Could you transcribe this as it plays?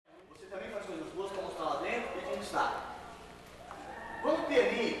conquistar. Vamos ter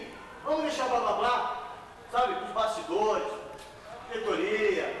ali, vamos deixar blá blá blá, sabe, os bastidores,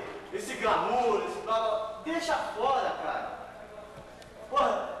 diretoria, esse glamour, esse blá blá, deixa fora, cara.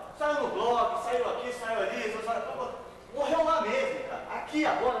 Porra, saiu no blog, saiu aqui, saiu ali, morreu lá mesmo, cara. Aqui,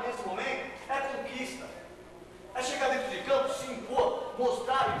 agora, nesse momento, é conquista. É chegar dentro de campo, se impor,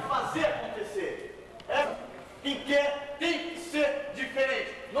 mostrar e fazer acontecer. Quem quer tem que ser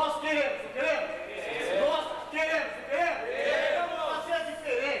diferente. Nós queremos, não queremos? Nós queremos, não queremos? Vamos fazer a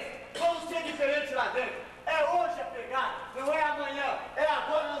diferença. Vamos ser diferentes lá dentro. É hoje a pegar, não é amanhã. É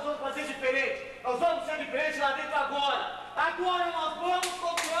agora nós vamos fazer diferente. Nós vamos ser diferentes lá dentro agora. Agora nós vamos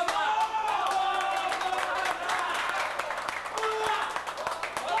proclamar.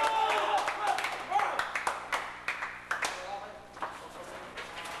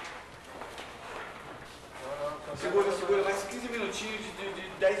 Segura, mais 15 minutinhos, de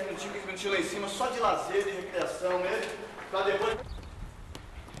 10 minutinhos, 15 minutinhos lá em cima, só de lazer, de recreação mesmo, pra depois...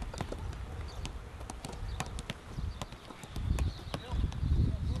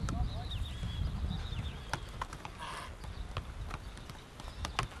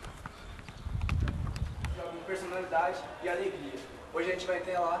 Jogo personalidade e alegria. Hoje a gente vai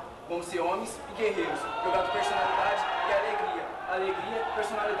ter lá, vamos ser homens e guerreiros. Jogar com personalidade e alegria. Alegria e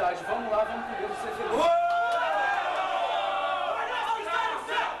personalidade. Vamos lá, vamos com Deus ser feliz.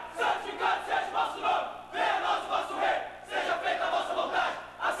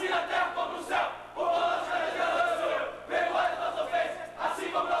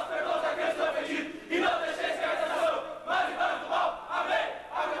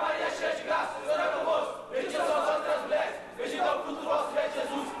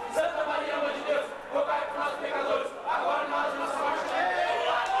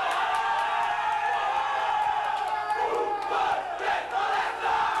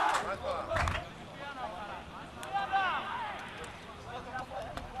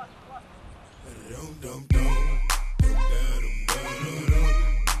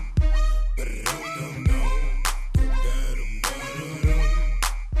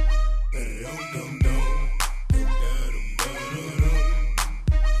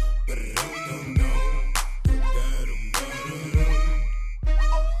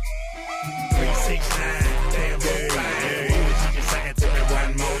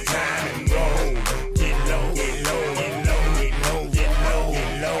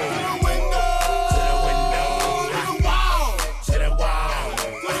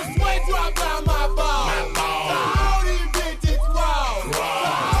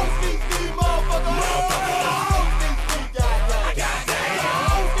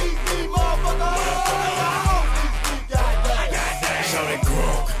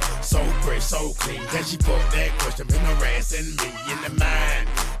 So clean, then she put that question in harassing me in the mind.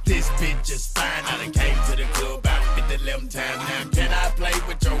 This bitch is fine. I done came to the club about 50 times. Now can I play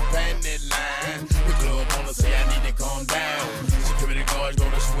with your panty line? The club wanna say I need to calm down. Security guards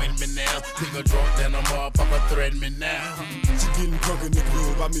gonna swing me now. Nigga drunk, then I'm motherfucker threaten me now. She getting drunk in the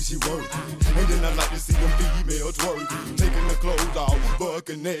club, I mean she working. And then I like to see them females twerking, taking the clothes off,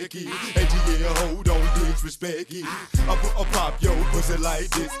 bucking naked. And yeah, hold on, disrespect it. I pop your pussy like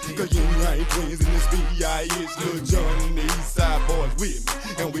this, cause you ain't twins in this B.I.H. Lil Jon and the East Side boys with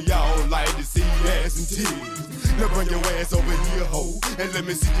me, and we all like to see ass and titties. Now bring your ass over here, ho, and let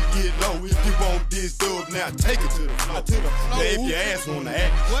me see you get low. If you want this dub, now take it to the floor. Now if your ass wanna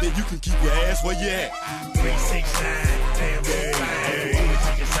act, then you can keep your ass where you at. 369, damn good fine. Woman,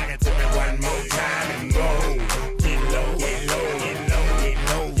 you suck it to me one more time and go. Get low, get low, get low, get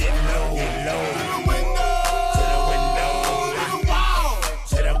low, get low, get low. To the window, to the window, to the wall,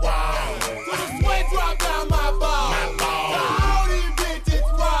 to the wall. To the sweat drop down my ball, my ball. To all these bitches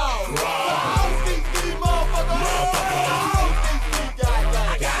crawl, all these motherfuckers, all these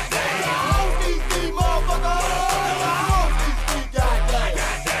goddamn, all these motherfuckers, all these goddamn.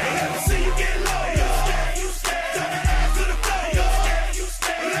 See you get low, you scared, turn the ass to the floor, you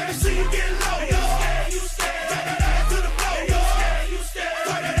scared,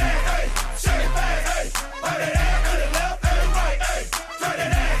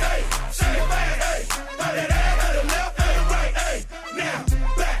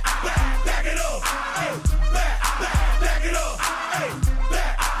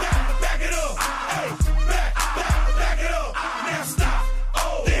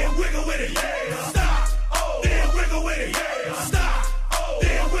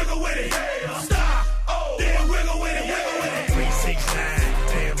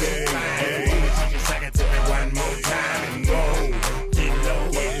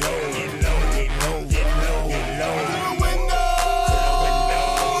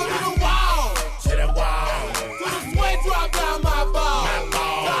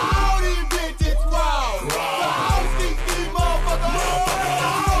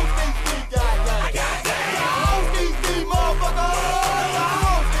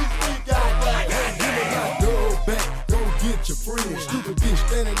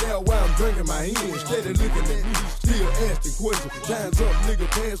 my hand, steady looking at me, still asking questions. Time's up, nigga,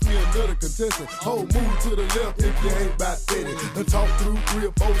 pass me another contestant. Whole move to the left if you ain't about 30. Done talked through 3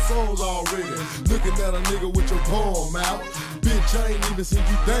 or 4 songs already. Looking at a nigga with your palm out. Bitch, I ain't even seen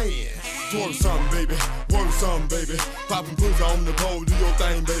you dance. Twerk something, baby. Work something, baby. Poppin' pussy on the pole, do your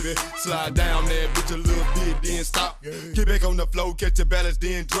thing, baby. Slide down that bitch a little bit, then stop. Get back on the floor, catch your balance,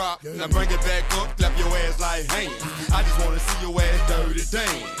 then drop. Now bring it back up, clap your ass like hands. I just wanna see your ass dirty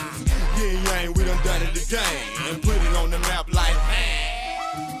dance. Yeah, we done done it again. And put it on the map like,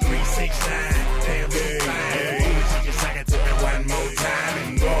 man. 3, 6, 9, damn, it's fine. She just suck it to me one more time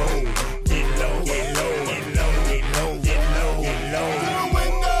and go. Get low, get low, get low, get low, get low, get low. To the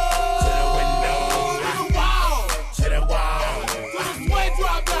window, To the window, to the wall, to the wall. to the sweat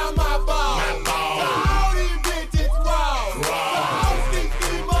drop down my ball. My ball. To all these bitches raw. To all these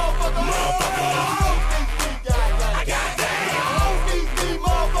motherfuckers. All these goddamn. I got damn. All these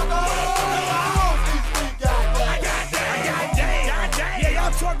motherfuckers. All these goddamn. God damn. Yeah,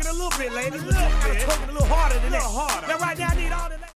 y'all talking a little bit, ladies. A little bit. Talking a little harder than that. Now, right now, I need all the